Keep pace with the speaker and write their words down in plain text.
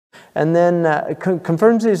And then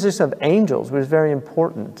confirms the existence of angels, which is very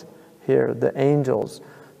important here, the angels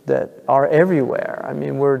that are everywhere. I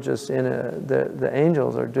mean, we're just in the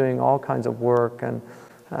angels are doing all kinds of work. And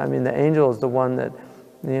I mean, the angel is the one that,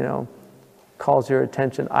 you know, calls your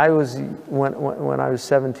attention. When I was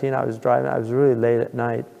 17, I was driving. I was really late at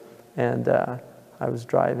night, and I was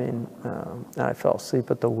driving, and I fell asleep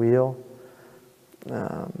at the wheel.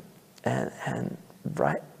 And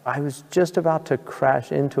I was just about to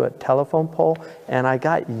crash into a telephone pole, and I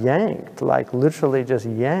got yanked, like literally just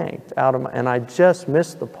yanked out of and I just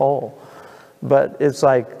missed the pole. But it's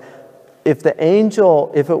like, if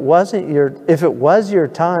it was your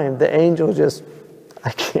time, the angel just, I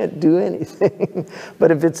can't do anything. But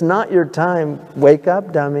if it's not your time, wake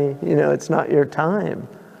up, dummy. You know, it's not your time,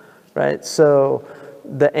 right? So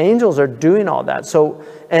the angels are doing all that. So,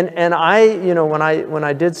 and I, you know, when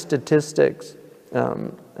I did statistics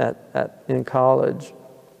in college,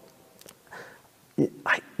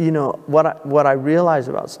 you know, what I realized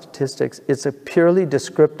about statistics, it's a purely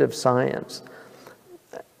descriptive science.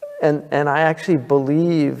 And I actually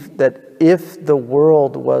believe that if the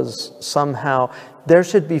world was somehow, there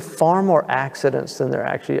should be far more accidents than there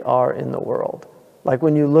actually are in the world. Like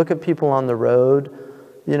when you look at people on the road,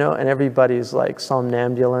 you know, and everybody's like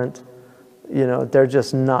somnambulant, you know, they're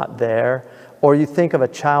just not there. Or you think of a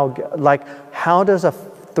child, like how does a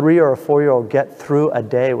 3 or a 4-year-old get through a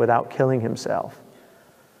day without killing himself?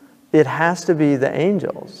 It has to be the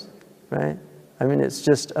angels, right? I mean, it's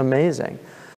just amazing.